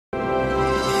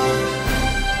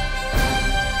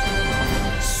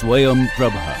Swayam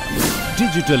Prabha.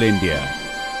 Digital India.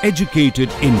 Educated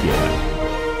India.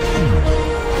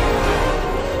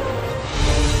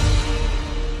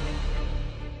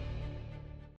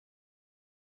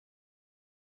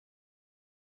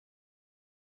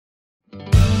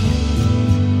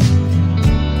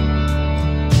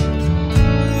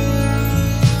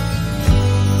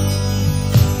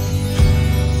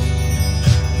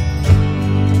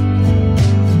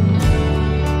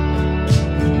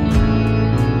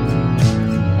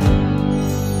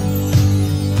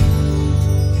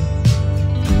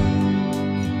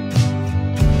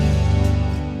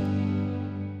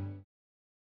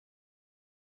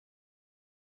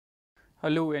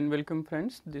 Hello and welcome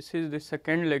friends. This is the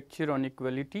second lecture on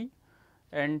equality,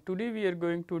 and today we are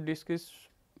going to discuss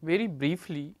very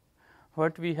briefly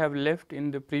what we have left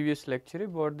in the previous lecture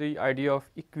about the idea of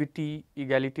equity,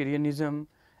 egalitarianism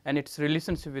and its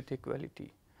relationship with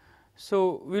equality.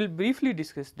 So, we will briefly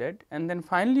discuss that, and then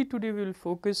finally today we will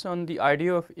focus on the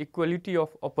idea of equality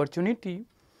of opportunity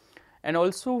and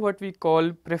also what we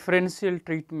call preferential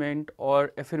treatment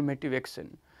or affirmative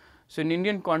action. So, in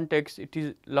Indian context it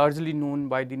is largely known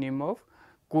by the name of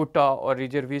quota or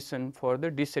reservation for the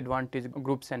disadvantaged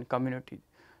groups and communities.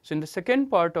 So, in the second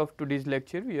part of today's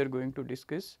lecture we are going to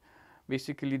discuss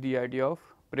basically the idea of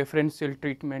preferential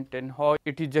treatment and how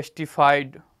it is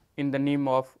justified in the name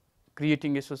of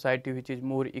creating a society which is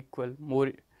more equal, more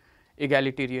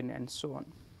egalitarian and so on.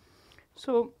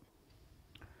 So,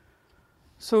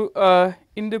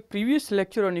 in the previous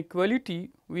lecture on equality,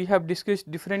 we have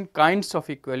discussed different kinds of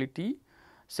equality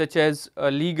such as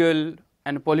legal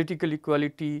and political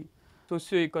equality,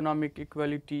 socio-economic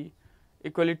equality,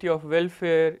 equality of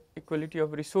welfare, equality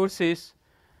of resources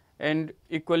and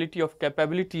equality of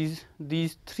capabilities.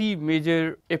 These three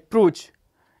major approach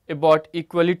about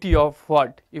equality of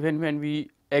what. Even when we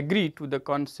agree to the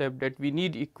concept that we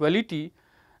need equality,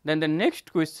 then the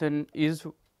next question is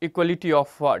equality of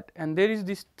what, and there is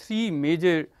these three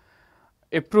major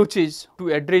approaches to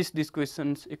address these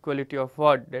questions. Equality of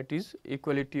what, that is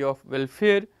equality of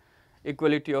welfare,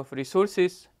 equality of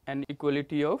resources and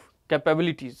equality of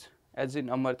capabilities, as in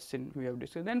Amartya Sen we have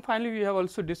discussed. Then finally we have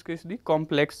also discussed the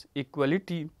complex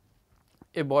equality,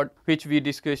 about which we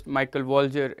discussed Michael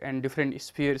Walzer and different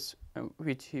spheres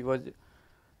which he was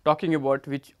talking about,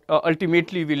 which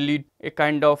ultimately will lead a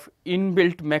kind of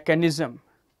inbuilt mechanism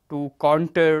to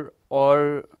counter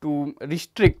or to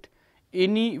restrict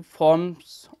any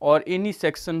forms or any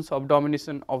sections of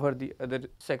domination over the other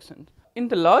sections. In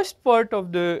the last part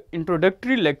of the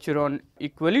introductory lecture on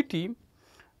equality,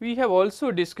 we have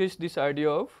also discussed this idea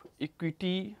of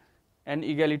equity and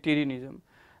egalitarianism.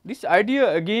 This idea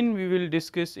again we will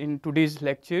discuss in today's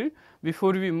lecture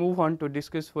before we move on to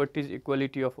discuss what is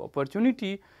equality of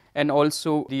opportunity and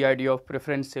also the idea of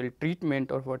preferential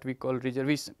treatment or what we call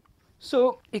reservation.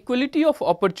 So, equality of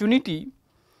opportunity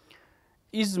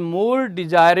is more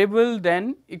desirable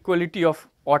than equality of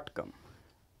outcome.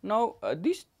 Now,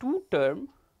 these two terms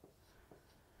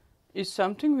is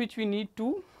something which we need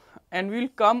to, and we will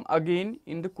come again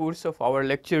in the course of our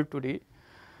lecture today.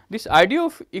 This idea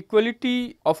of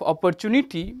equality of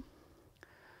opportunity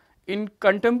in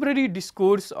contemporary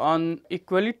discourse on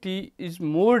equality is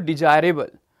more desirable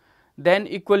than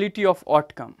equality of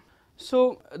outcome.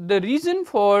 So, the reason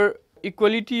for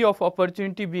equality of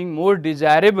opportunity being more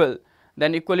desirable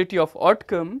than equality of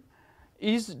outcome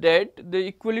is that the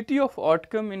equality of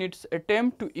outcome in its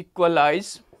attempt to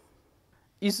equalize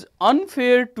is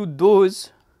unfair to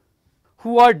those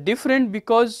who are different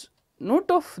because not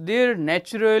of their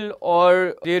natural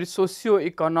or their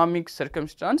socio-economic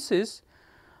circumstances,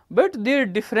 but their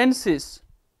differences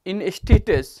in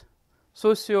status,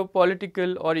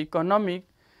 socio-political or economic,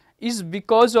 is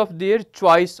because of their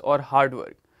choice or hard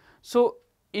work. So,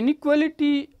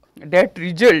 inequality that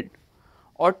result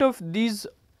out of these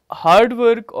hard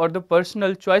work or the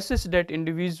personal choices that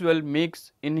individual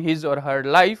makes in his or her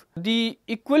life, the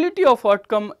equality of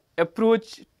outcome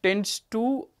approach tends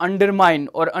to undermine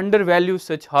or undervalue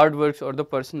such hard works or the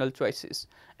personal choices,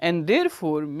 and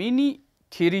therefore many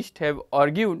theorists have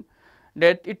argued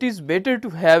that it is better to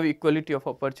have equality of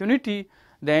opportunity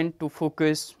than to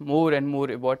focus more and more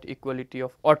about equality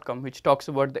of outcome, which talks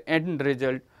about the end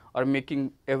result or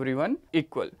making everyone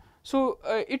equal. So,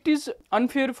 it is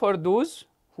unfair for those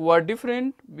who are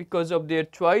different because of their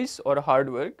choice or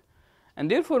hard work, and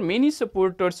therefore many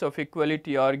supporters of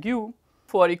equality argue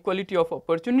for equality of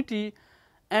opportunity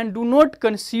and do not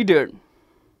consider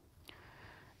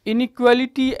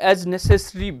inequality as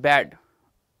necessarily bad.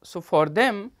 So, for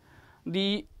them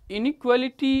the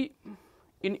inequality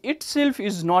in itself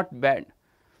is not bad.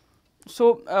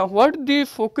 So, what they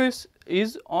focus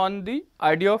is on the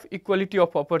idea of equality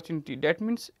of opportunity. That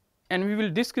means, and we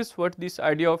will discuss what this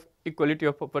idea of equality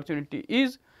of opportunity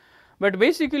is, but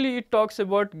basically it talks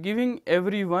about giving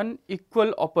everyone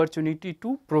equal opportunity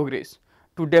to progress,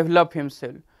 to develop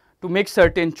himself, to make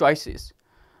certain choices.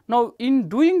 Now, in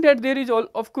doing that, there is all,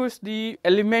 of course, the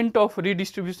element of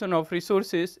redistribution of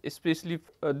resources, especially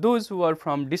those who are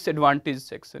from disadvantaged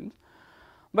sections.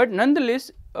 But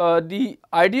nonetheless, the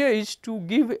idea is to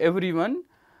give everyone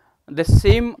the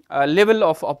same level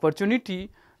of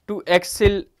opportunity to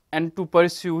excel and to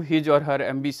pursue his or her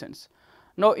ambitions.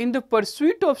 Now, in the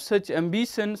pursuit of such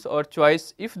ambitions or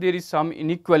choice, if there is some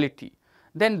inequality,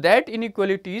 then that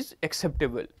inequality is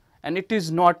acceptable and it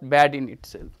is not bad in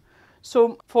itself.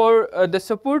 So, for the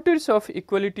supporters of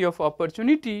equality of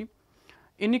opportunity,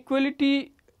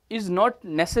 inequality is not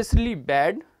necessarily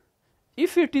bad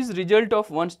if it is result of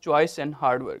one's choice and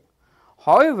hard work.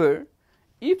 However,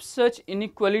 if such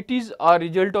inequalities are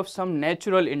result of some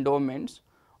natural endowments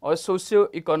or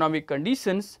socio-economic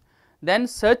conditions, then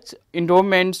such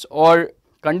endowments or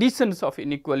conditions of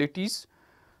inequalities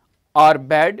are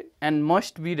bad and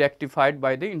must be rectified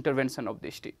by the intervention of the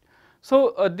state.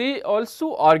 So, they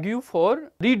also argue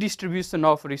for redistribution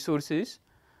of resources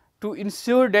to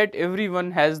ensure that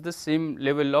everyone has the same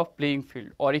level of playing field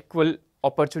or equal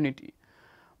opportunity,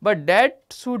 but that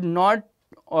should not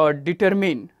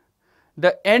determine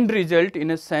the end result,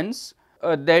 in a sense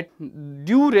that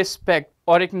due respect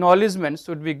or acknowledgement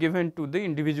should be given to the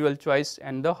individual choice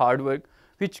and the hard work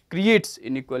which creates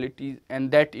inequality,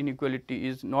 and that inequality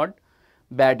is not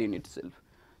bad in itself.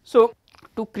 So,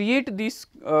 to create this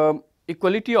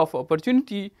equality of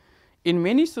opportunity in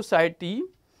many society,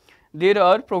 there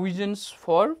are provisions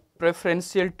for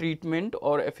preferential treatment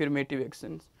or affirmative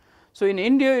actions. So, in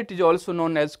India it is also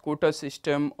known as quota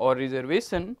system or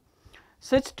reservation.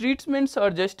 Such treatments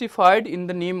are justified in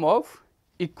the name of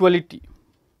equality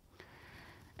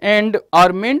and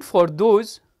are meant for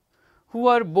those who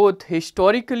are both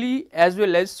historically as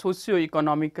well as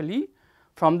socio-economically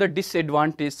from the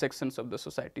disadvantaged sections of the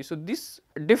society. So, this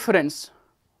difference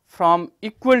from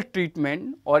equal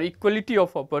treatment or equality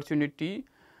of opportunity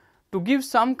to give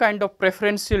some kind of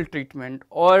preferential treatment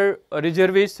or a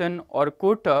reservation or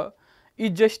quota is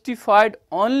justified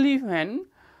only when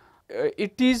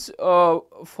it is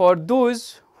for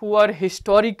those who are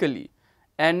historically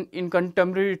and in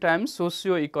contemporary times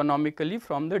socio-economically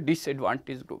from the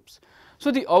disadvantaged groups.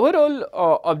 So, the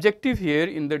overall objective here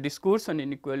in the discourse on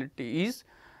inequality is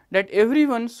that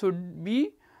everyone should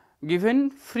be given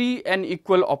free and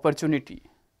equal opportunity.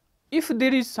 If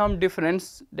there is some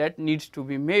difference that needs to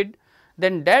be made,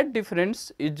 then that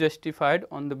difference is justified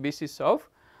on the basis of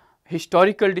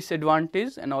historical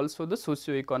disadvantage and also the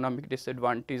socio-economic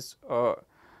disadvantage,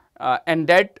 and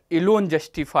that alone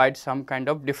justified some kind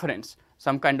of difference,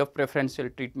 some kind of preferential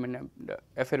treatment and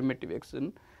affirmative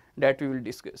action that we will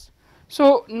discuss.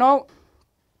 So, now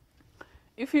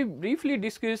if we briefly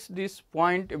discuss this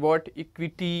point about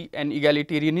equity and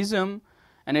egalitarianism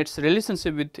and its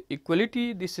relationship with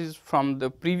equality, this is from the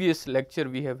previous lecture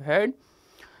we have had.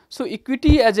 So,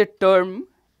 equity as a term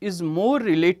is more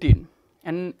related,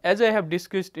 and as I have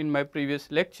discussed in my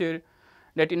previous lecture,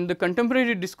 that in the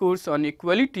contemporary discourse on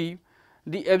equality,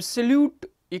 the absolute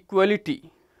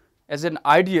equality as an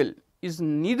ideal is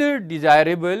neither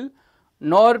desirable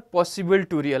nor possible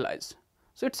to realize.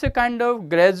 So, it is a kind of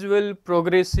gradual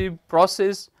progressive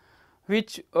process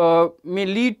which may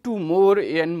lead to more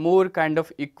and more kind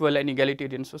of equal and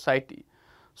egalitarian society.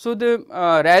 So, the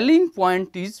rallying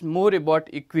point is more about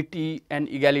equity and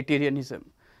egalitarianism,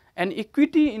 and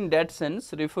equity in that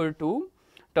sense refer to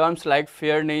terms like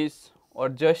fairness or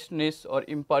justness or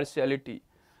impartiality.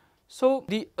 So,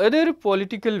 the other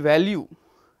political value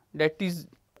that is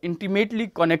intimately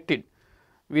connected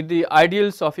with the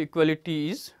ideals of equality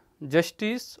is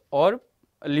justice or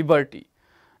liberty.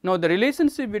 Now, the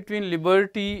relationship between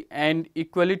liberty and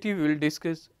equality we will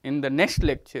discuss in the next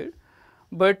lecture,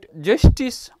 but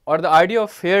justice or the idea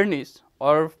of fairness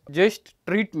or just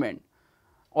treatment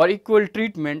or equal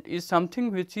treatment is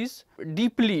something which is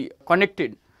deeply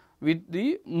connected with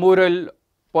the moral,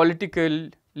 political,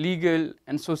 legal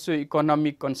and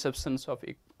socio-economic conceptions of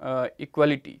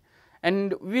equality.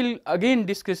 And we will again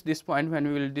discuss this point when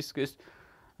we will discuss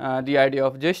the idea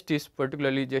of justice,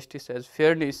 particularly justice as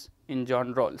fairness in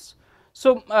John Rawls.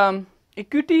 So,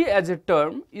 equity as a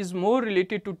term is more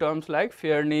related to terms like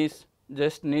fairness,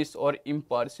 justness or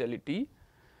impartiality.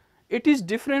 It is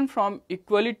different from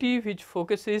equality, which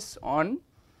focuses on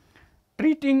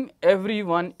treating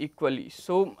everyone equally.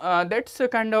 So, that is a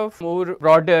kind of more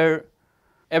broader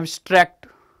abstract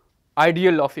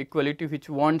ideal of equality which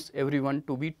wants everyone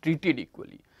to be treated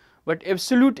equally. But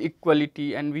absolute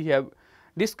equality, and we have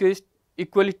discussed,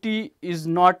 equality is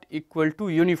not equal to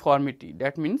uniformity.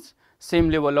 That means same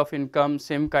level of income,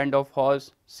 same kind of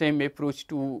house, same approach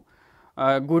to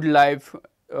good life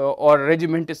or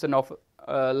regimentation of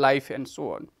life and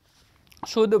so on.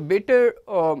 So, the better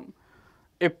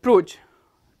approach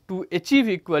to achieve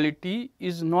equality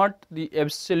is not the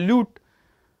absolute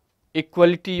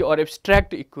equality or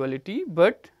abstract equality,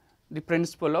 but the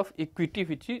principle of equity,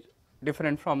 which is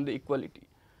different from the equality.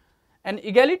 And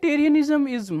egalitarianism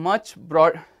is much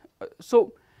broad.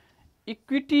 So,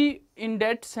 equity in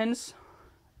that sense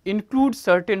includes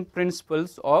certain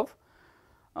principles of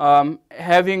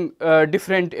having a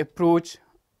different approach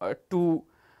to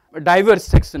diverse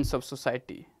sections of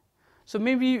society. So,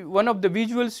 maybe one of the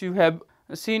visuals you have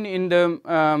seen in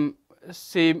the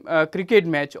say cricket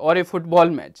match or a football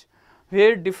match,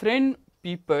 where different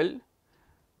people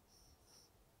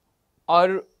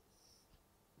are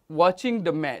watching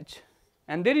the match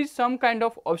and there is some kind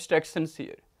of obstructions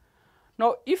here.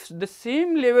 Now, if the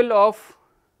same level of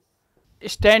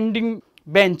standing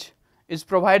bench is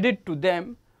provided to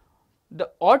them, the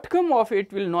outcome of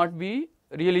it will not be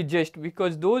really just,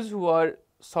 because those who are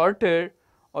shorter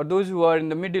or those who are in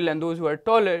the middle and those who are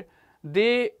taller,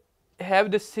 they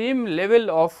have the same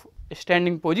level of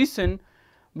standing position,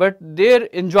 but their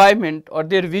enjoyment or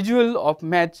their visual of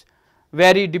match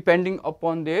vary depending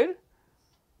upon their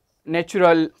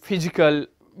natural, physical,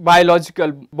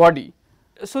 biological body.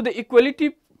 So, the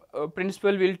equality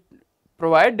principle will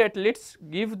provide that let us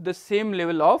give the same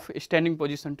level of standing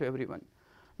position to everyone.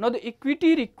 Now, the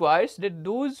equity requires that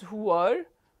those who are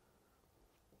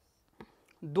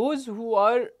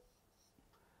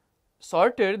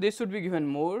shorter, they should be given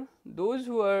more, those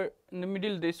who are in the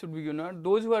middle, they should be given more,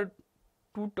 those who are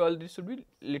too tall, they should be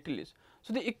little less.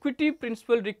 So, the equity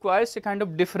principle requires a kind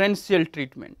of differential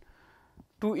treatment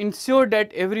to ensure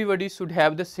that everybody should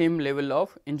have the same level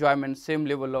of enjoyment, same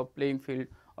level of playing field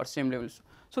or same levels.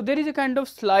 So, there is a kind of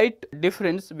slight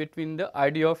difference between the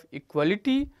idea of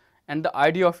equality and the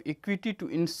idea of equity to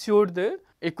ensure the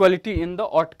equality in the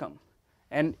outcome,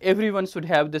 and everyone should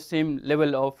have the same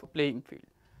level of playing field.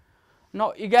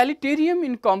 Now, egalitarian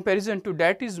in comparison to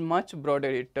that is much broader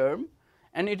a term,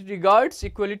 and it regards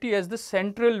equality as the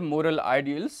central moral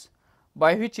ideals,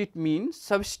 by which it means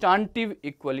substantive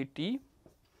equality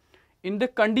in the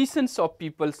conditions of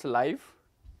people's life,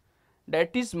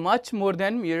 that is much more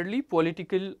than merely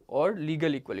political or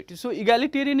legal equality. So,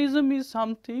 egalitarianism is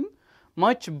something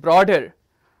much broader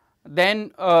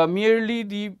than merely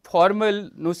the formal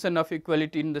notion of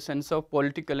equality in the sense of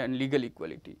political and legal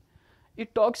equality.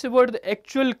 It talks about the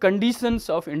actual conditions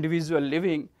of individual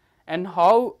living and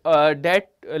how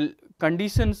that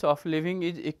conditions of living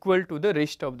is equal to the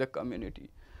rest of the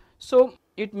community. So,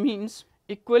 it means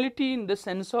equality in the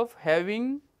sense of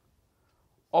having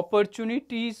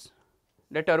opportunities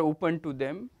that are open to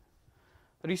them,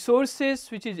 resources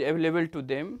which is available to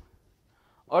them,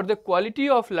 or the quality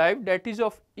of life that is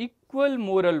of equal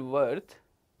moral worth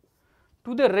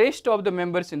to the rest of the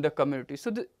members in the community. So,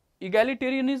 the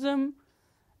egalitarianism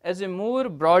as a more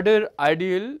broader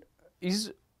ideal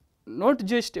is not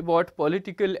just about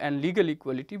political and legal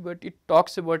equality, but it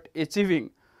talks about achieving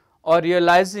or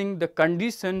realizing the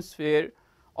conditions where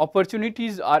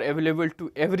opportunities are available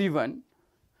to everyone,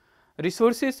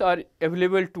 resources are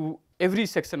available to every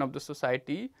section of the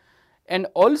society, and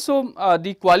also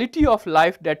the quality of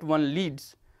life that one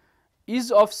leads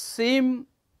is of same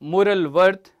moral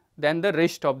worth than the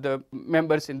rest of the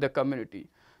members in the community.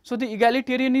 So, the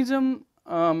egalitarianism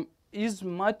is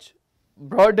much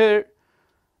broader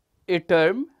a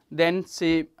term than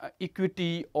say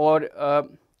equity or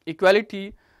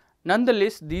equality.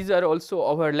 Nonetheless, these are also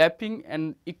overlapping,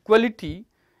 and equality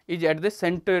is at the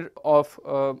center of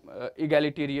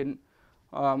egalitarian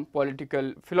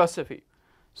political philosophy.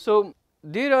 So,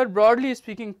 there are broadly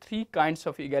speaking three kinds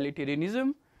of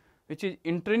egalitarianism, which is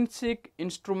intrinsic,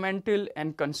 instrumental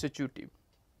and constitutive.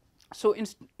 So,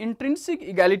 intrinsic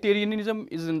egalitarianism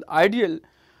is an ideal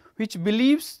which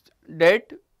believes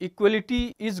that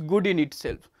equality is good in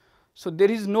itself. So,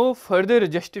 there is no further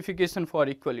justification for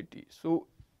equality. So,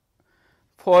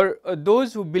 for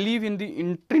those who believe in the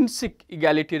intrinsic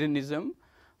egalitarianism,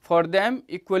 for them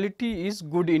equality is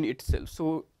good in itself.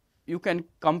 So, you can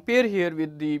compare here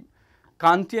with the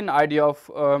Kantian idea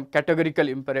of categorical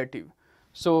imperative.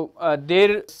 So,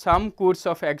 there some course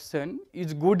of action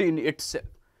is good in itself.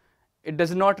 It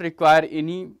does not require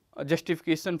any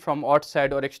justification from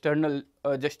outside or external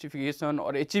justification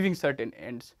or achieving certain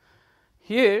ends.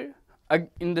 Here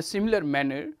in the similar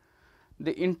manner,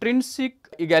 the intrinsic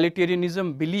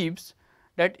egalitarianism believes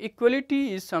that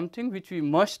equality is something which we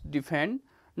must defend,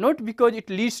 not because it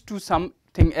leads to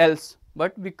something else,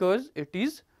 but because it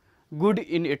is good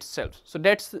in itself. So,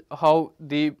 that is how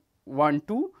they want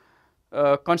to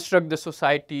construct the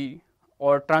society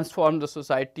or transform the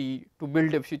society to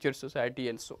build a future society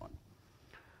and so on.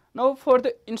 Now, for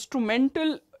the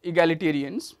instrumental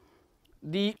egalitarians,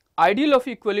 the ideal of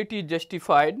equality is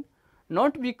justified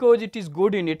not because it is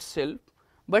good in itself,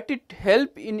 but it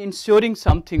helps in ensuring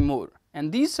something more,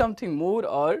 and these something more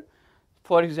are,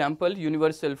 for example,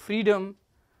 universal freedom,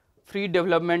 free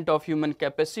development of human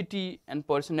capacity and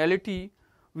personality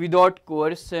without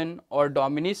coercion or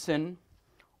domination,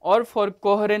 or for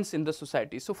coherence in the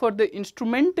society. So, for the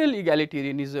instrumental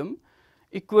egalitarianism,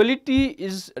 equality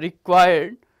is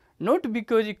required not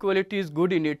because equality is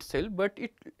good in itself, but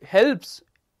it helps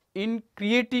in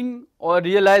creating or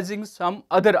realizing some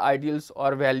other ideals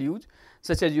or values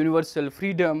such as universal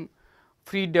freedom,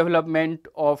 free development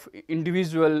of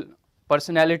individual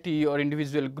personality or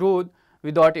individual growth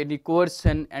without any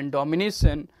coercion and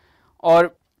domination,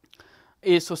 or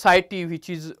a society which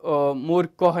is more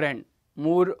coherent,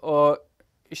 more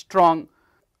strong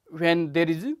when there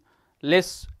is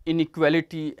less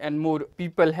inequality and more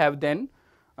people have then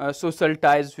social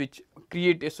ties which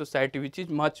create a society which is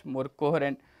much more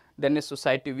coherent than a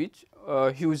society which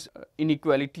huge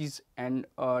inequalities and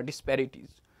disparities.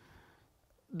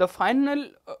 The final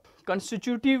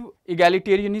constitutive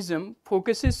egalitarianism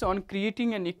focuses on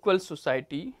creating an equal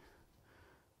society.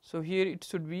 So, here it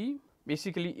should be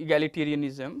basically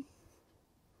egalitarianism.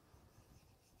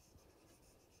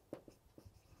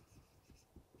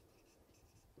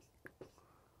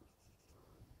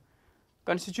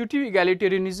 Constitutive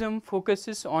egalitarianism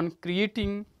focuses on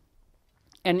creating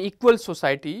an equal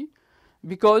society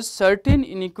because certain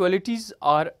inequalities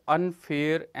are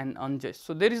unfair and unjust.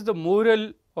 So, there is the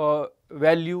moral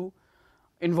value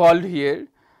involved here.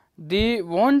 They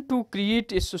want to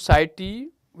create a society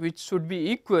which should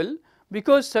be equal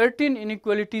because certain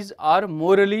inequalities are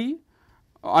morally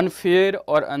unfair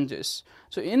or unjust.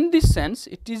 So, in this sense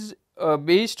it is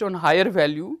based on higher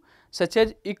value such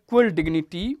as equal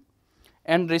dignity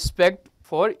and respect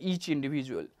for each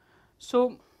individual.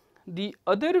 So, the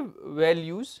other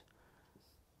values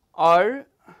are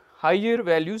higher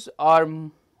values are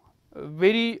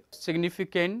very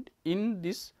significant in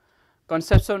this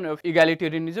conception of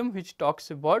egalitarianism, which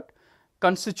talks about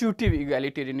constitutive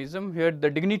egalitarianism, where the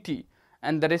dignity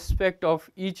and the respect of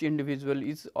each individual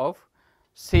is of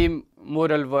same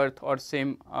moral worth or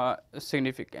same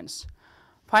significance.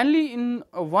 Finally, in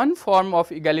one form of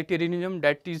egalitarianism,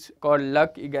 that is called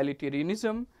luck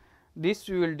egalitarianism, this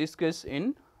we will discuss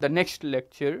in the next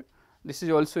lecture. This is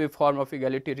also a form of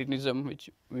egalitarianism which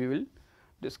we will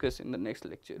discuss in the next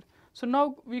lecture. So,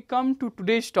 now we come to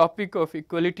today's topic of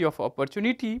equality of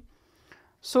opportunity.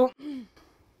 So,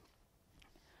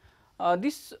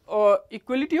 this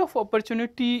equality of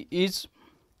opportunity is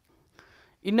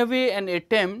in a way an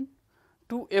attempt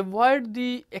to avoid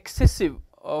the excessive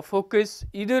focus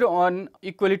either on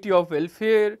equality of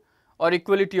welfare or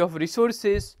equality of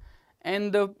resources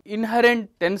and the inherent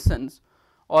tensions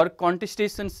or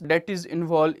contestations that is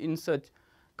involved in such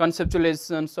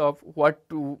conceptualizations of what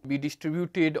to be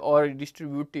distributed or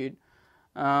redistributed,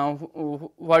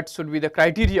 what should be the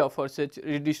criteria for such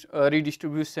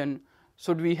redistribution.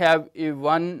 Should we have a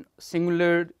one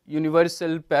singular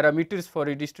universal parameters for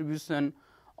redistribution,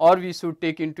 or we should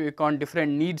take into account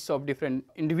different needs of different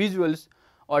individuals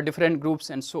or different groups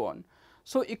and so on.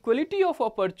 So, equality of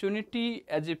opportunity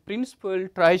as a principle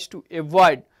tries to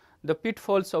avoid the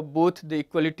pitfalls of both the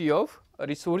equality of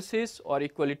resources or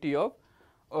equality of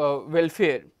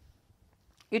welfare.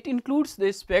 It includes the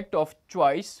aspect of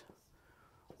choice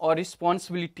or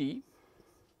responsibility.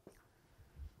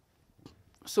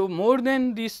 So, more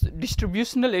than this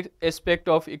distributional aspect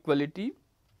of equality,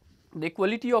 the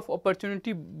equality of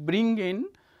opportunity bring in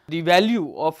the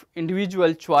value of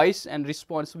individual choice and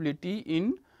responsibility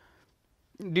in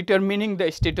determining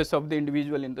the status of the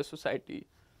individual in the society.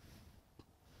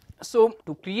 So,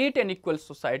 to create an equal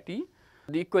society,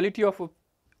 the equality of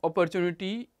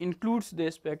opportunity includes the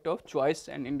aspect of choice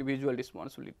and individual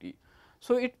responsibility.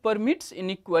 So, it permits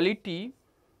inequality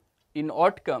in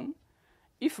outcome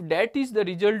if that is the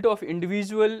result of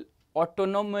individual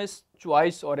autonomous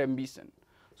choice or ambition.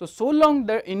 So, so long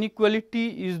the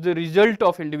inequality is the result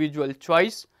of individual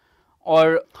choice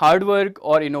or hard work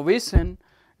or innovation,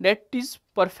 that is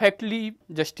perfectly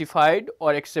justified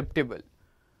or acceptable.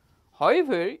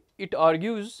 However, it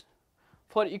argues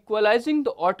for equalizing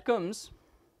the outcomes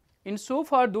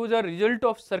insofar those are result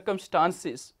of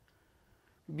circumstances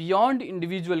beyond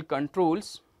individual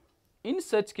controls. In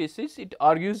such cases, it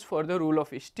argues for the role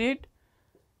of a state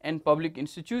and public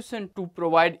institution to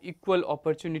provide equal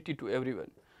opportunity to everyone.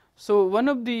 So, one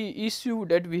of the issue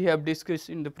that we have discussed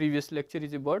in the previous lecture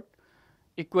is about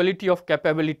equality of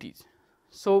capabilities.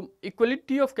 So,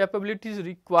 equality of capabilities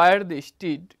require the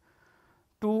state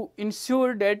to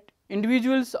ensure that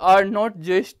individuals are not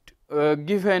just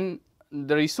given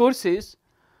the resources,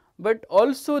 but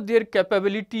also their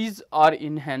capabilities are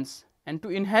enhanced, and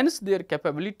to enhance their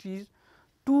capabilities,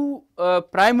 two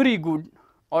primary good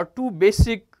or two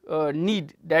basic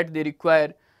need that they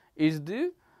require is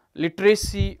the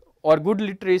literacy or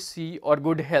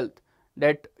good health,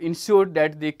 that ensure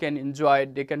that they can enjoy,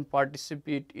 they can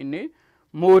participate in a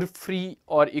more free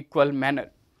or equal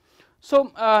manner.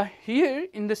 So, here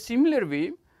in the similar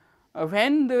way,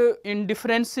 when the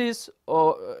indifferences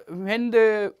or when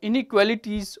the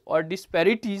inequalities or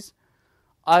disparities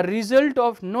are result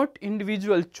of not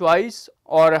individual choice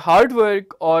or hard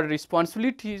work or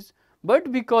responsibilities,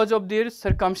 but because of their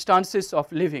circumstances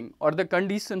of living or the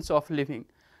conditions of living,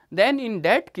 then in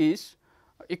that case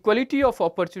equality of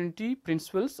opportunity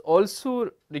principles also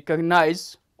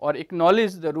recognize or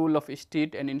acknowledge the role of a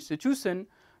state and institution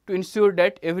to ensure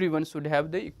that everyone should have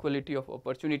the equality of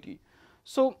opportunity.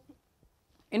 So,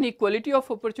 in equality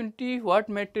of opportunity, what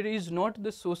matter is not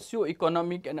the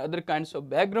socio-economic and other kinds of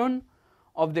background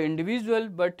of the individual,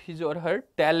 but his or her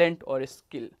talent or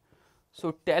skill.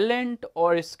 So, talent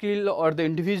or skill or the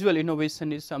individual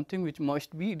innovation is something which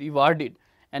must be rewarded,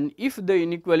 and if the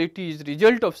inequality is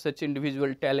result of such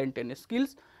individual talent and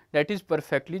skills, that is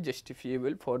perfectly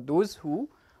justifiable for those who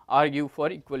argue for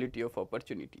equality of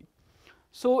opportunity.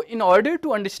 So, in order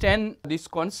to understand this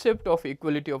concept of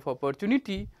equality of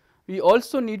opportunity, we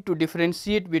also need to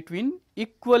differentiate between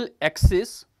equal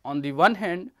access on the one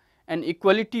hand and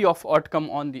equality of outcome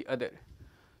on the other.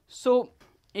 So,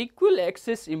 equal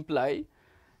access imply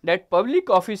that public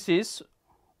offices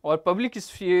or public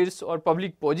spheres or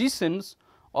public positions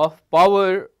of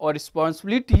power or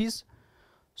responsibilities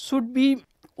should be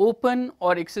open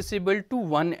or accessible to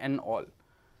one and all,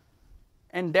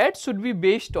 and that should be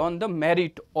based on the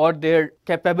merit or their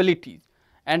capabilities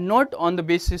and not on the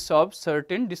basis of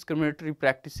certain discriminatory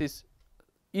practices,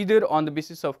 either on the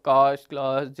basis of caste,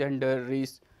 class, gender,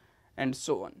 race and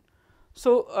so on.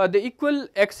 So, the equal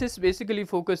access basically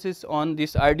focuses on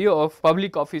this idea of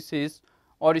public offices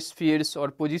or spheres or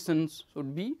positions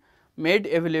should be made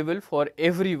available for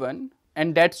everyone,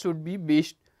 and that should be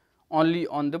based only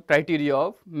on the criteria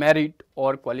of merit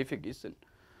or qualification.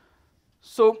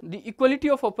 So, the equality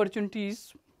of opportunity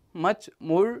is much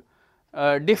more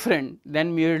different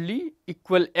than merely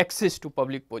equal access to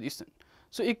public position.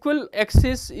 So, equal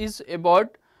access is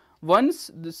about once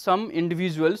some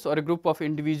individuals or a group of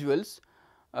individuals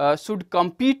should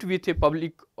compete with a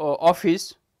public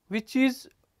office which is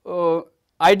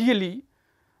ideally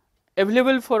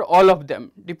available for all of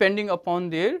them depending upon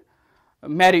their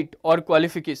merit or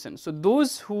qualification. So,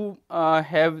 those who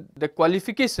have the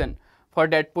qualification for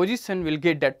that position will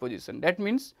get that position. That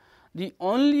means, the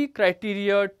only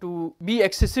criteria to be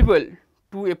accessible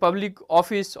to a public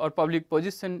office or public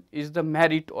position is the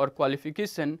merit or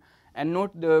qualification and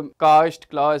not the caste,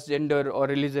 class, gender or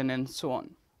religion and so on.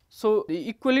 So, the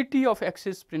equality of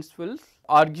access principles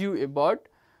argue about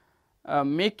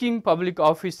making public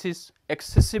offices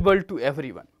accessible to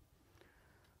everyone.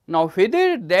 Now,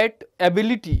 whether that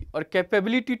ability or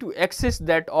capability to access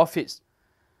that office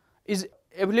is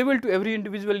available to every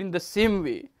individual in the same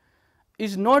way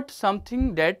is not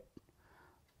something that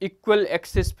equal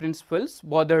access principles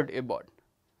bothered about.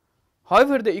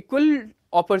 However, the equal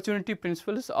opportunity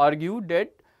principles argue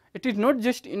that it is not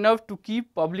just enough to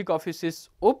keep public offices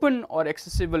open or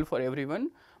accessible for everyone,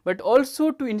 but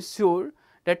also to ensure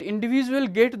that individuals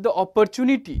get the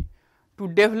opportunity to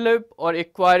develop or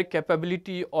acquire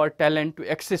capability or talent to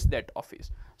access that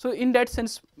office. So, in that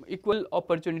sense, equal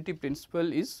opportunity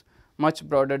principle is much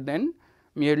broader than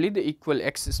merely the equal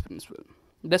access principle.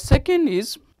 The second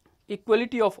is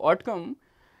equality of outcome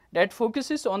that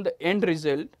focuses on the end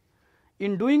result.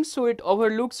 In doing so, it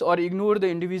overlooks or ignores the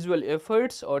individual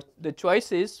efforts or the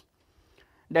choices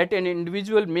that an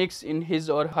individual makes in his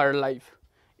or her life.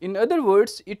 In other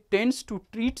words, it tends to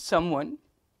treat someone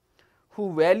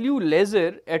who value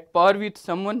leisure at par with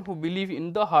someone who believe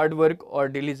in the hard work or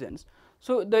diligence.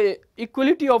 So, the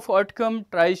equality of outcome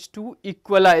tries to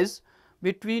equalize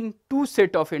between two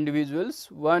set of individuals,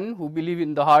 one who believe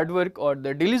in the hard work or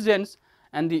the diligence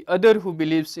and the other who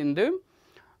believes in the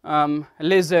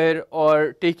leisure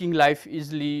or taking life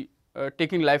easily,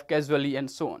 taking life casually and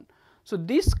so on. So,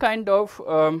 this kind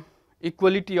of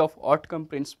equality of outcome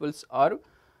principles are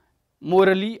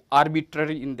morally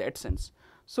arbitrary in that sense.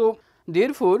 So,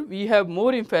 therefore, we have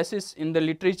more emphasis in the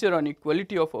literature on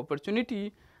equality of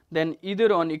opportunity than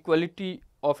either on equality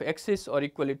of access or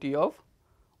equality of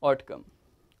outcome.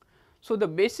 So, the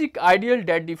basic ideal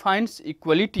that defines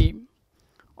equality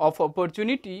of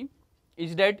opportunity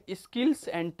is that skills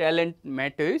and talent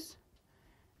matters,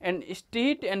 and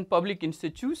state and public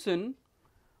institution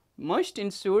must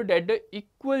ensure that the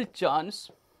equal chance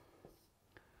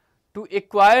to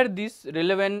acquire this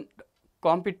relevant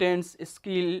competence,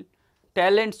 skill,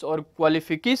 talents or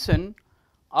qualification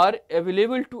are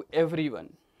available to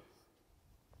everyone.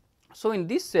 So, in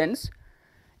this sense,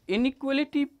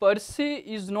 inequality per se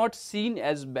is not seen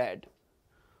as bad,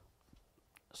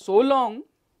 so long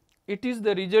it is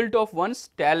the result of one's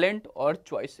talent or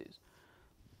choices.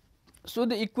 So,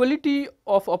 the equality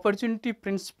of opportunity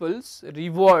principles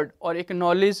reward or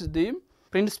acknowledge the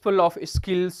principle of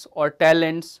skills or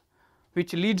talents,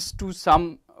 which leads to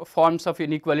some forms of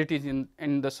inequalities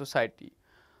in the society.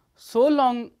 So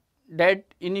long that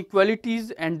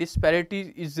inequalities and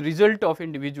disparities is result of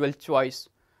individual choice,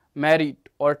 merit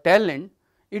or talent,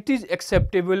 it is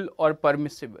acceptable or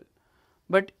permissible.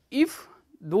 But if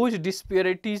those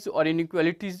disparities or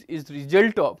inequalities is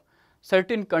result of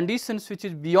certain conditions which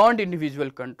is beyond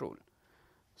individual control,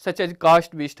 such as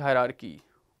caste based hierarchy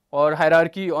or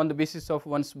hierarchy on the basis of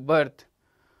one's birth,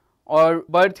 or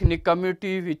birth in a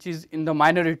community which is in the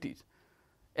minorities,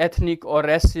 ethnic or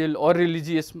racial or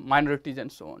religious minorities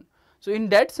and so on. So, in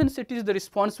that sense it is the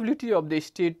responsibility of the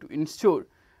state to ensure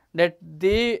that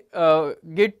they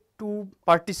get to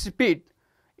participate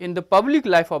in the public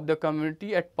life of the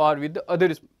community at par with the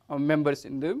other members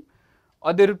in the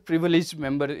other privileged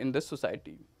members in the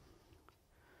society.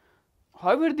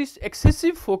 However, this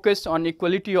excessive focus on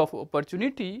equality of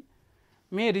opportunity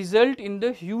may result in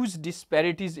the huge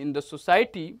disparities in the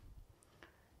society.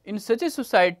 In such a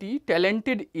society,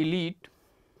 talented elite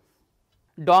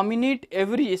dominate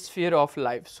every sphere of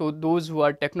life. So, those who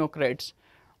are technocrats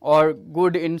or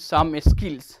good in some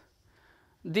skills,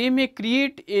 they may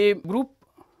create a group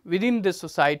within the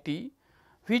society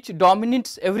which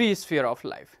dominates every sphere of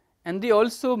life, and they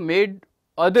also made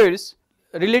others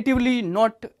relatively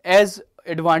not as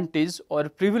advantaged or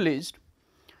privileged,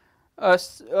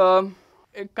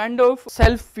 a kind of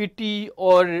self pity,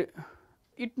 or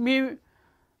it may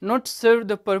not serve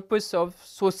the purpose of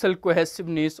social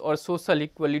cohesiveness or social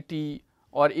equality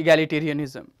or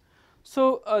egalitarianism.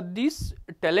 So, this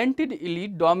talented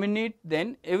elite dominate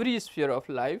then every sphere of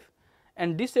life,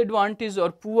 and disadvantaged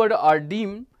or poor are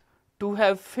deemed to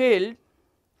have failed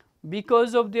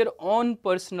because of their own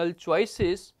personal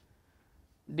choices,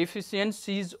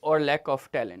 deficiencies or lack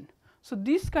of talent. So,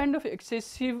 this kind of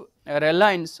excessive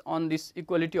reliance on this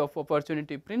equality of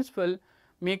opportunity principle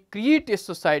may create a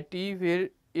society where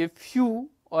a few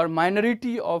or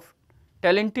minority of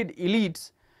talented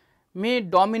elites may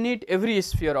dominate every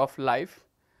sphere of life,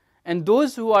 and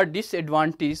those who are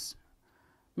disadvantaged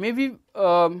may be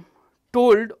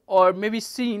told or may be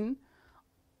seen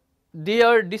they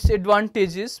are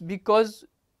disadvantages because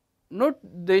not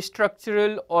the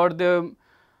structural or the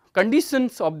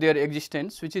conditions of their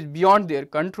existence which is beyond their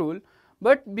control,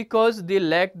 but because they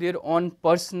lack their own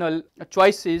personal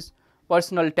choices,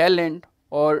 personal talent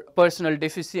or personal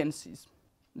deficiencies.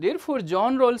 Therefore,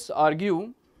 John Rawls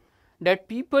argue that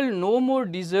people no more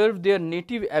deserve their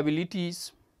native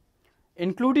abilities,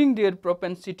 including their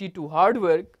propensity to hard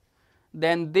work,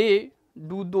 than they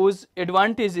do those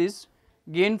advantages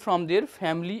gained from their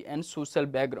family and social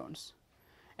backgrounds.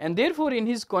 And therefore, in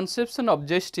his conception of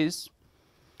justice,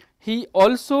 he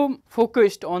also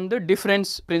focused on the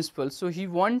difference principle. So, he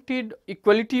wanted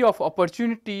equality of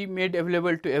opportunity made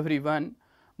available to everyone,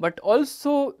 but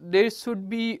also there should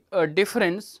be a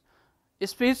difference,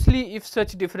 especially if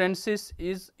such differences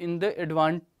is in the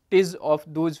advantage of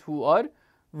those who are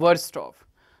worst off.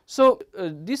 So,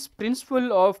 this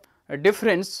principle of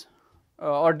difference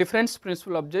or difference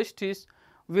principle of justice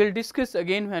we will discuss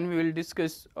again when we will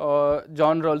discuss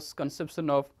John Rawls' conception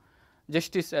of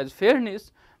justice as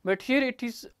fairness, but here it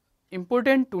is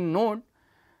important to note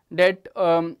that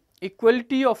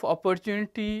equality of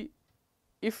opportunity,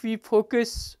 if we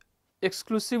focus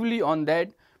exclusively on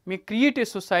that, may create a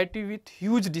society with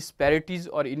huge disparities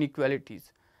or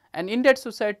inequalities, and in that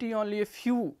society only a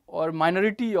few or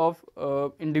minority of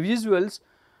individuals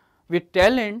with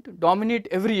talent dominate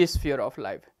every sphere of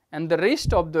life, and the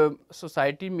rest of the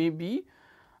society may be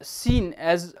seen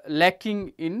as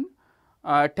lacking in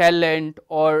talent,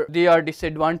 or they are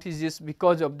disadvantages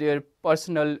because of their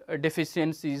personal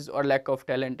deficiencies or lack of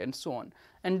talent and so on,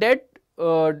 and that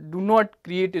do not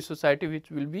create a society which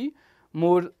will be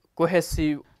more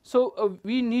cohesive So,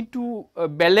 we need to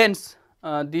balance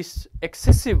this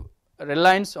excessive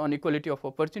reliance on equality of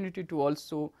opportunity to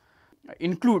also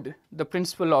include the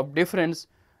principle of difference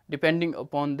depending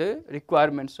upon the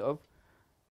requirements of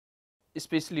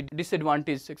especially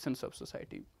disadvantaged sections of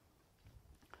society.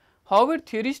 However,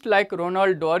 theorists like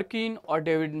Ronald Dworkin or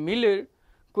David Miller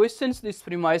questions this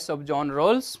premise of John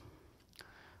Rawls,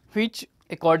 which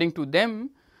according to them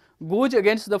goes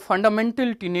against the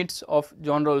fundamental tenets of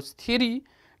John Rawls' theory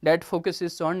that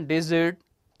focuses on desert,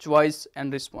 choice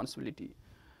and responsibility.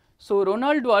 So,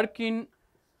 Ronald Dworkin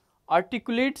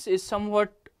articulates a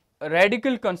somewhat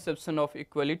radical conception of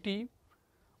equality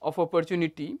of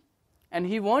opportunity, and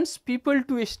he wants people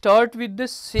to start with the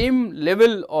same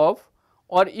level of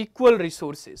or equal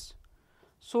resources.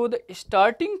 So, the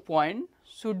starting point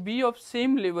should be of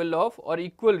same level of or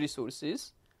equal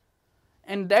resources,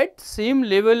 and that same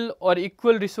level or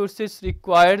equal resources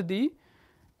require the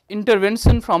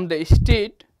intervention from the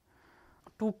state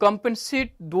to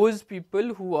compensate those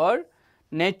people who are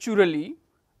naturally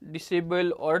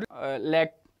disabled or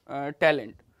lack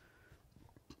talent,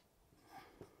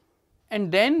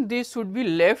 and then they should be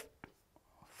left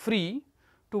free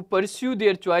to pursue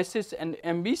their choices and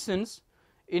ambitions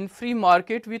in free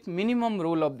market with minimum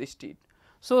role of the state.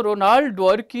 So, Ronald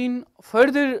Dworkin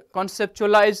further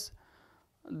conceptualized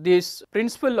this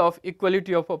principle of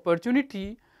equality of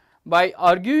opportunity by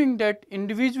arguing that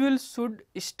individuals should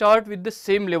start with the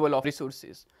same level of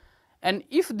resources, and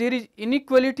if there is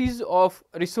inequalities of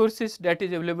resources that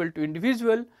is available to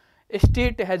individual, a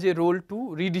state has a role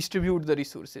to redistribute the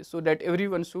resources, so that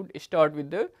everyone should start with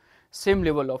the same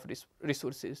level of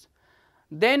resources.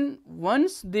 Then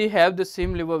once they have the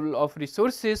same level of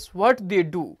resources, what they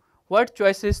do, what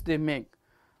choices they make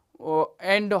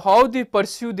and how they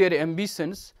pursue their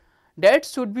ambitions, that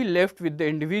should be left with the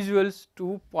individuals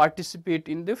to participate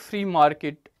in the free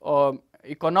market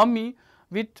economy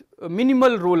with a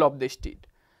minimal role of the state.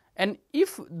 And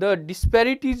if the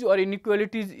disparities or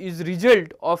inequalities is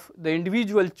result of the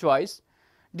individual choice,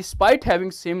 despite having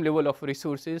same level of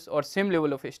resources or same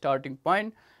level of a starting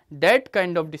point, that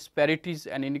kind of disparities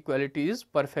and inequality is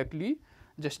perfectly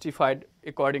justified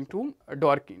according to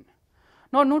Dworkin.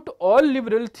 Now, not all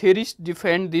liberal theorists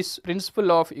defend this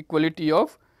principle of equality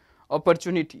of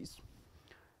opportunities.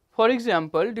 For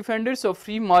example, defenders of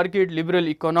free market liberal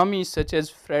economies such as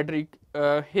Frederick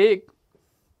Hayek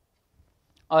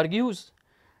argues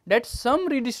that some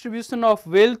redistribution of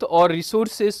wealth or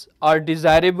resources are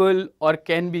desirable or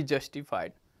can be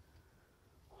justified.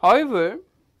 However,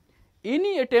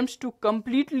 any attempts to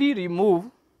completely remove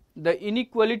the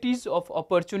inequalities of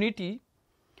opportunity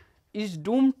is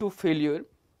doomed to failure,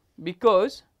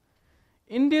 because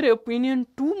in their opinion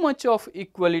too much of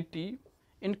equality,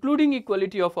 including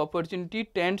equality of opportunity,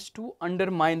 tends to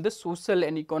undermine the social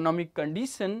and economic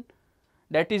condition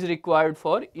that is required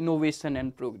for innovation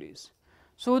and progress.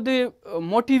 So, the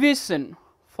motivation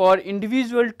for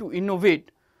individual to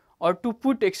innovate or to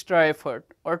put extra effort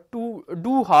or to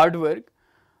do hard work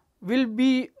will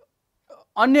be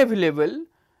unavailable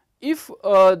if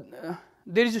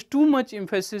there is too much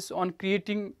emphasis on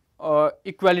creating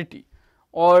equality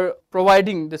or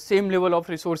providing the same level of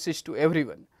resources to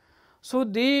everyone. So,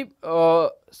 they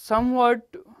somewhat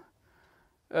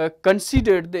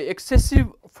considered the excessive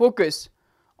focus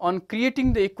on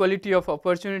creating the equality of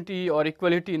opportunity or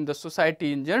equality in the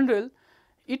society in general,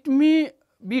 it may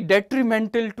be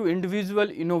detrimental to individual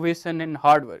innovation and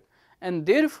hard work, and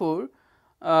therefore,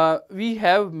 we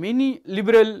have many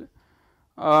liberal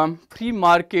free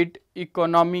market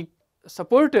economic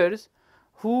supporters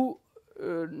who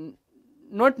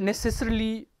not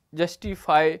necessarily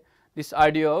justify this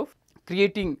idea of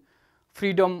creating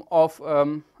freedom of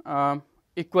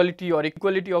equality or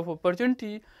equality of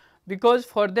opportunity, because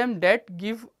for them that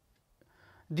give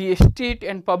the state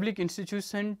and public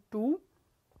institution to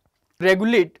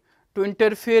regulate, to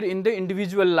interfere in the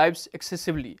individual lives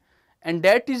excessively, and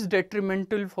that is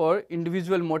detrimental for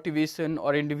individual motivation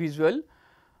or individual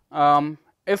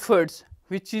efforts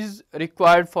which is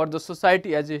required for the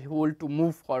society as a whole to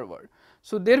move forward.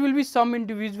 So, there will be some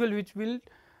individual which will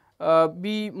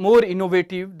be more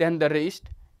innovative than the rest,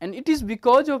 and it is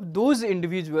because of those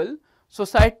individual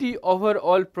society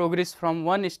overall progress from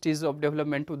one stage of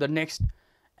development to the next.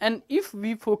 And if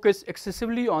we focus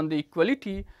excessively on the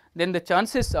equality, then the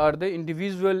chances are the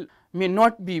individual may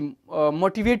not be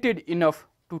motivated enough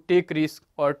to take risk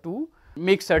or to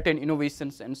make certain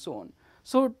innovations and so on.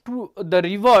 So, to the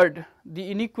reward the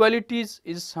inequalities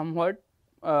is somewhat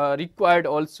required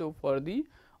also for the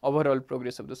overall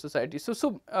progress of the society.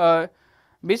 So,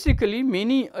 basically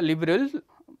many liberal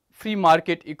free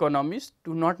market economists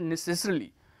do not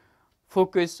necessarily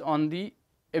focus on the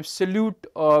absolute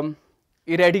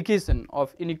eradication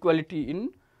of inequality in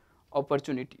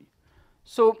opportunity.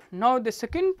 So, now the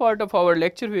second part of our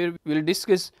lecture where we will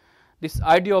discuss this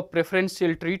idea of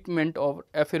preferential treatment of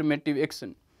affirmative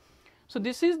action. So,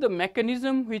 this is the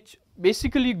mechanism which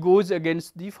basically goes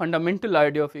against the fundamental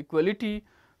idea of equality,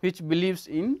 which believes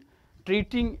in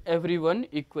treating everyone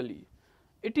equally.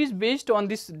 It is based on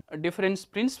this difference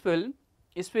principle,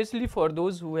 especially for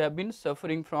those who have been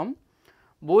suffering from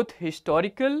both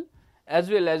historical as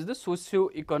well as the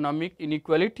socio-economic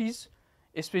inequalities,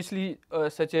 especially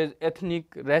such as ethnic,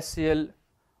 racial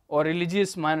or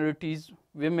religious minorities,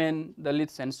 women,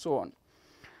 Dalits and so on.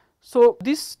 So,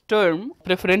 this term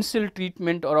preferential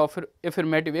treatment or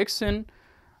affirmative action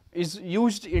is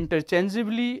used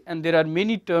interchangeably, and there are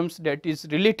many terms that is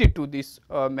related to this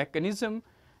mechanism,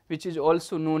 which is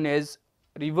also known as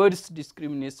reverse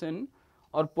discrimination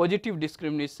or positive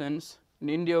discriminations. In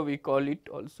India we call it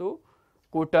also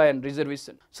quota and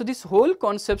reservation. So, this whole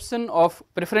conception of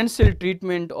preferential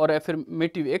treatment or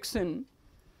affirmative action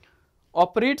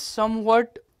operates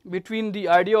somewhat between the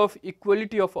idea of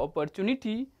equality of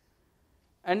opportunity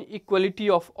and equality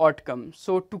of outcome.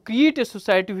 So, to create a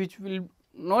society which will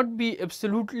not be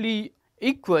absolutely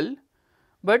equal,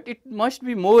 but it must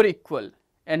be more equal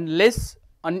and less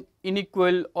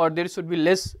unequal, or there should be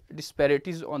less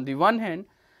disparities on the one hand,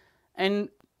 and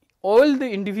all the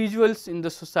individuals in the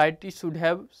society should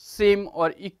have same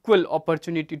or equal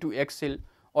opportunity to excel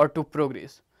or to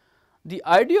progress. The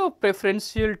idea of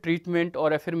preferential treatment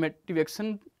or affirmative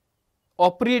action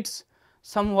operates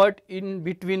somewhat in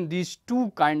between these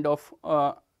two kind of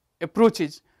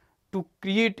approaches to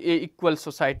create a equal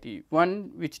society,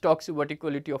 one which talks about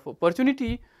equality of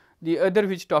opportunity, the other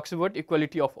which talks about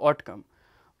equality of outcome.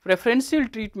 Preferential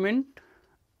treatment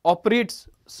operates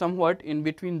somewhat in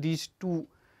between these two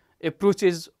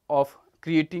approaches of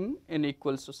creating an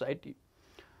equal society.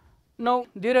 Now,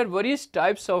 there are various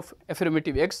types of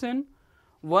affirmative action.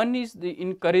 One is the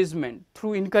encouragement.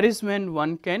 Through encouragement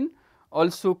one can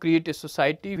also create a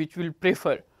society which will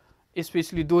prefer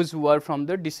especially those who are from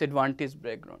the disadvantaged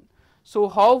background. So,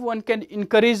 how one can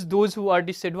encourage those who are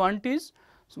disadvantaged?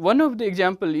 So, one of the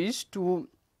example is to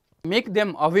make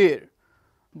them aware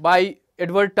by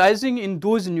advertising in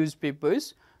those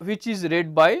newspapers which is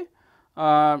read by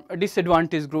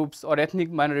disadvantaged groups or ethnic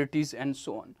minorities and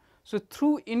so on. So,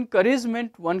 through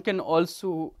encouragement one can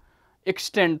also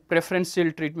extend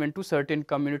preferential treatment to certain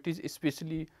communities,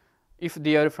 especially if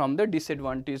they are from the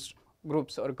disadvantaged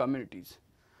groups or communities.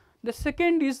 The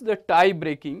second is the tie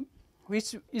breaking,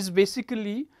 which is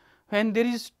basically when there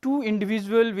is two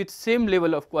individuals with same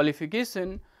level of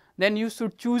qualification, then you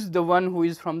should choose the one who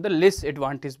is from the less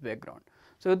advantaged background.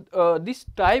 So, this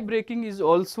tie breaking is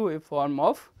also a form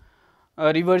of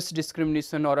reverse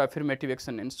discrimination or affirmative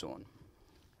action and so on.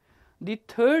 The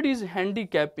third is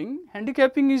handicapping.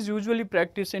 Handicapping is usually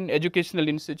practiced in educational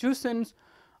institutions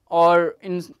or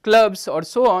in clubs or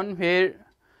so on, where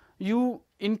you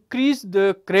increase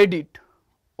the credit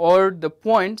or the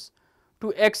points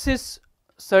to access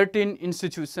certain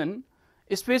institution,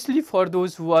 especially for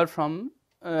those who are from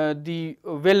the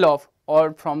well off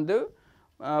or from the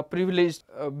privileged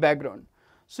background.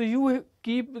 So, you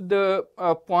keep the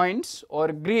points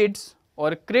or grades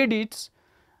or credits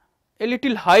a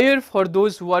little higher for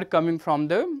those who are coming from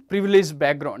the privileged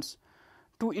backgrounds,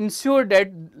 to ensure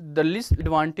that the least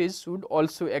advantaged should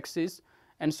also access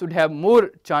and should have more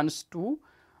chance to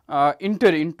enter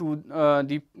into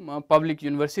the public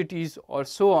universities or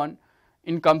so on,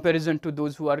 in comparison to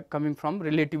those who are coming from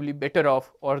relatively better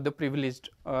off or the privileged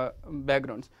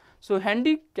backgrounds. So,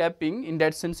 handicapping in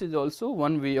that sense is also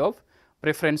one way of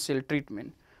preferential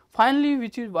treatment. Finally,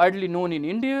 which is widely known in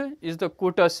India, is the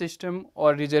quota system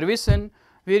or reservation,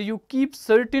 where you keep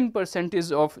certain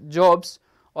percentage of jobs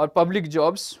or public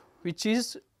jobs which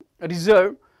is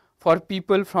reserved for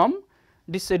people from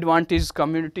disadvantaged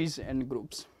communities and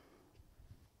groups.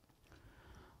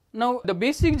 Now, the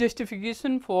basic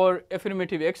justification for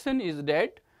affirmative action is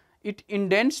that it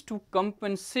intends to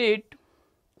compensate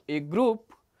a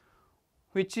group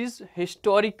which is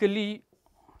historically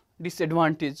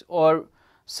disadvantaged or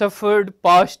suffered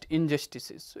past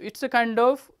injustices. So, it is a kind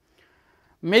of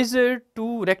measure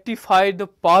to rectify the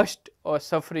past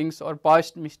sufferings or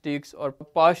past mistakes or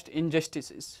past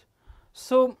injustices.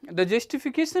 So, the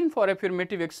justification for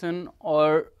affirmative action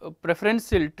or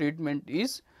preferential treatment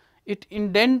is it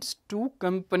intends to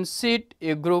compensate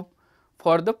a group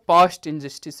for the past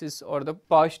injustices or the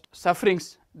past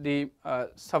sufferings they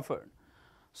suffered.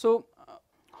 So,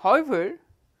 however,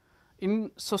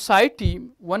 in society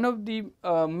one of the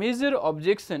major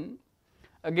objection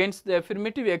against the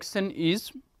affirmative action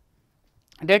is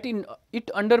that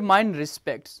it undermines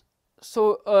respects.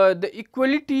 So, the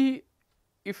equality,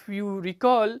 if you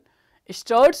recall,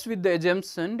 starts with the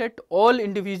assumption that all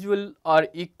individuals are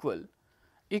equal,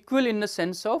 equal in the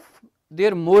sense of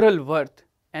their moral worth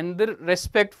and their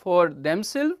respect for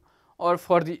themselves or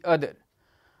for the other.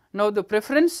 Now, the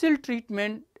preferential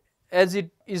treatment as it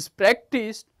is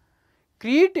practiced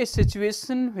create a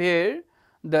situation where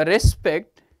the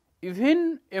respect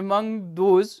even among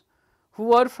those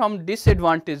who are from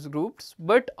disadvantaged groups,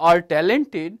 but are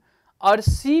talented, are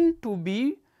seen to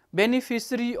be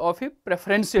beneficiary of a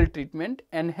preferential treatment,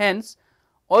 and hence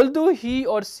although he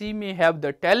or she may have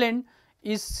the talent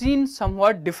is seen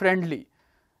somewhat differently,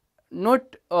 not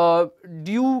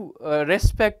due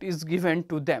respect is given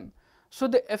to them. So,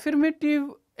 the affirmative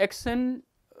action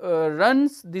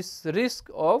runs this risk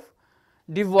of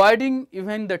dividing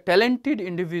even the talented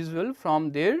individual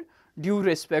from their due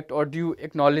respect or due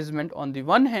acknowledgement on the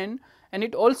one hand, and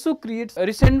it also creates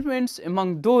resentments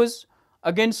among those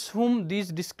against whom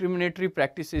these discriminatory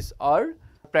practices are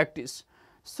practiced.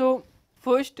 So,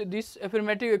 first, this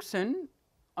affirmative action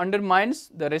undermines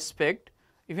the respect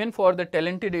even for the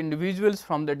talented individuals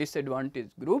from the disadvantaged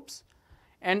groups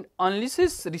and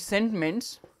unleashes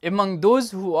resentments among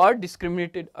those who are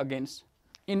discriminated against.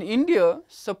 In India,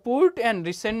 support and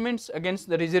resentments against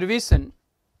the reservation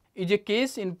is a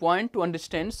case in point to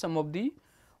understand some of the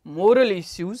moral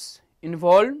issues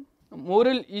involved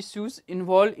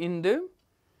in the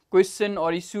question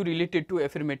or issue related to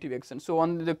affirmative action. So,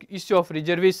 on the issue of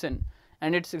reservation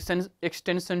and its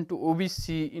extension to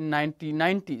OBC in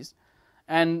 1990s,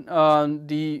 and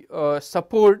the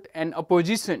support and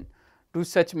opposition to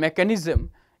such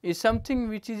mechanism is something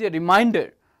which is a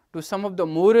reminder to some of the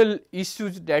moral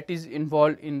issues that is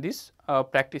involved in this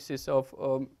practices of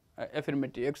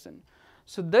affirmative action.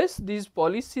 So, thus these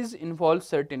policies involve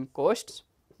certain costs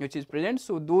which is present.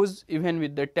 So, those even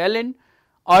with the talent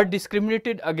are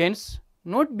discriminated against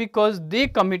not because they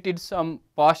committed some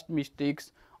past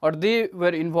mistakes or they were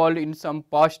involved in some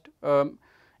past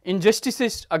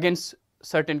injustices against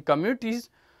certain communities,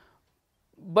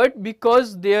 but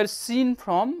because they are seen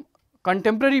from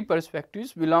contemporary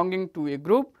perspectives belonging to a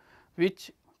group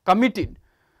which committed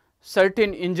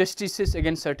certain injustices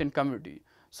against certain community.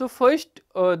 So, first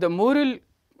the moral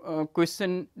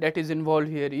question that is involved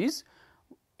here is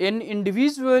an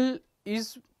individual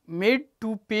is made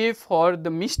to pay for the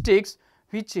mistakes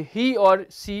which he or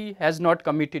she has not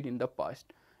committed in the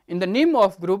past. In the name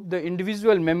of group, the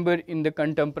individual member in the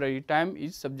contemporary time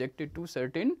is subjected to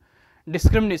certain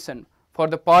discrimination for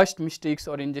the past mistakes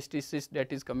or injustices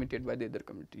that is committed by the other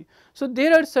community. So,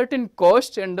 there are certain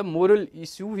costs and the moral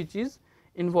issue which is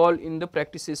involved in the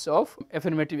practices of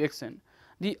affirmative action.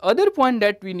 The other point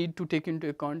that we need to take into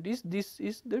account is this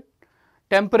is the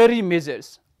temporary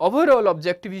measures. Overall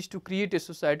objective is to create a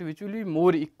society which will be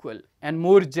more equal and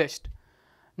more just.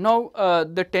 Now,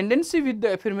 the tendency with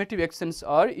the affirmative actions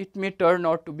are it may turn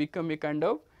out to become a kind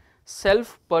of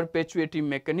self perpetuating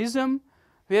mechanism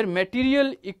where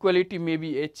material equality may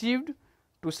be achieved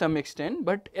to some extent,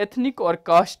 but ethnic or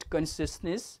caste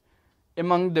consciousness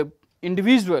among the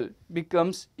individual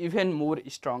becomes even more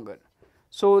stronger.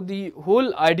 So, the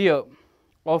whole idea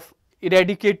of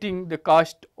eradicating the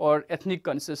caste or ethnic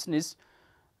consciousness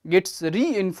gets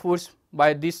reinforced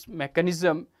by this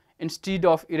mechanism instead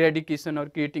of eradication or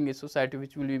creating a society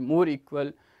which will be more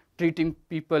equal, treating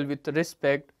people with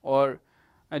respect or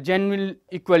a genuine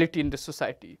equality in the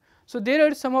society. So, there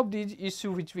are some of these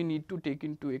issues which we need to take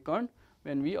into account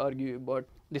when we argue about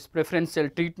this preferential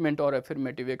treatment or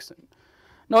affirmative action.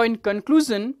 Now, in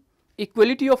conclusion,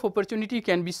 equality of opportunity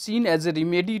can be seen as a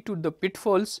remedy to the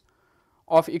pitfalls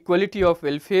of equality of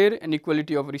welfare and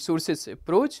equality of resources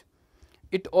approach.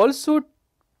 It also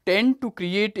tends to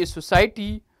create a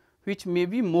society which may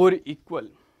be more equal.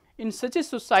 In such a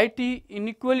society,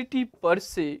 inequality per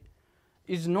se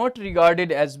is not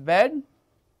regarded as bad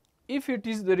if it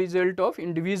is the result of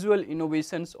individual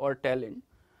innovations or talent.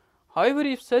 However,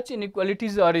 if such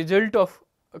inequalities are result of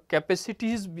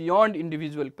capacities beyond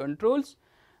individual controls,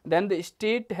 then the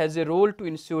state has a role to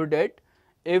ensure that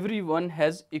everyone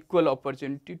has equal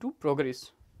opportunity to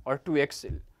progress or to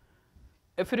excel.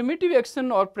 Affirmative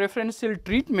action or preferential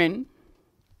treatment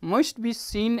must be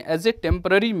seen as a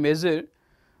temporary measure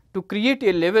to create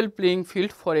a level playing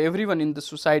field for everyone in the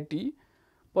society,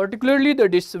 particularly the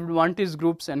disadvantaged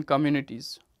groups and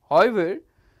communities. However,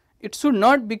 it should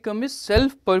not become a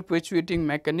self-perpetuating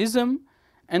mechanism,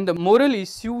 and the moral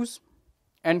issues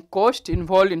and cost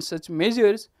involved in such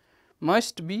measures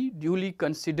must be duly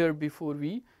considered before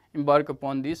we embark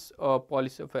upon this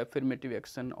policy of affirmative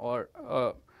action or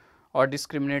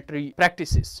discriminatory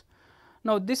practices.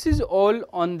 Now, this is all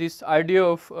on this idea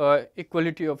of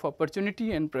equality of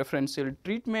opportunity and preferential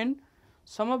treatment.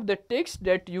 Some of the text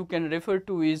that you can refer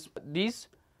to is these,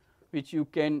 which you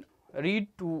can read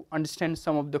to understand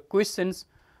some of the questions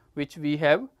which we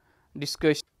have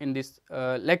discussed in this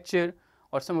lecture,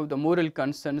 or some of the moral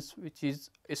concerns which is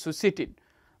associated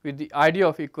with the idea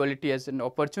of equality as an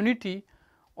opportunity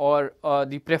or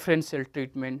the preferential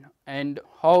treatment, and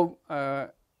how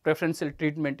preferential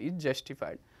treatment is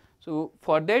justified. So,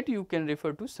 for that you can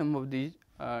refer to some of these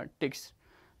texts.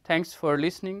 Thanks for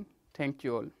listening. Thank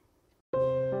you all.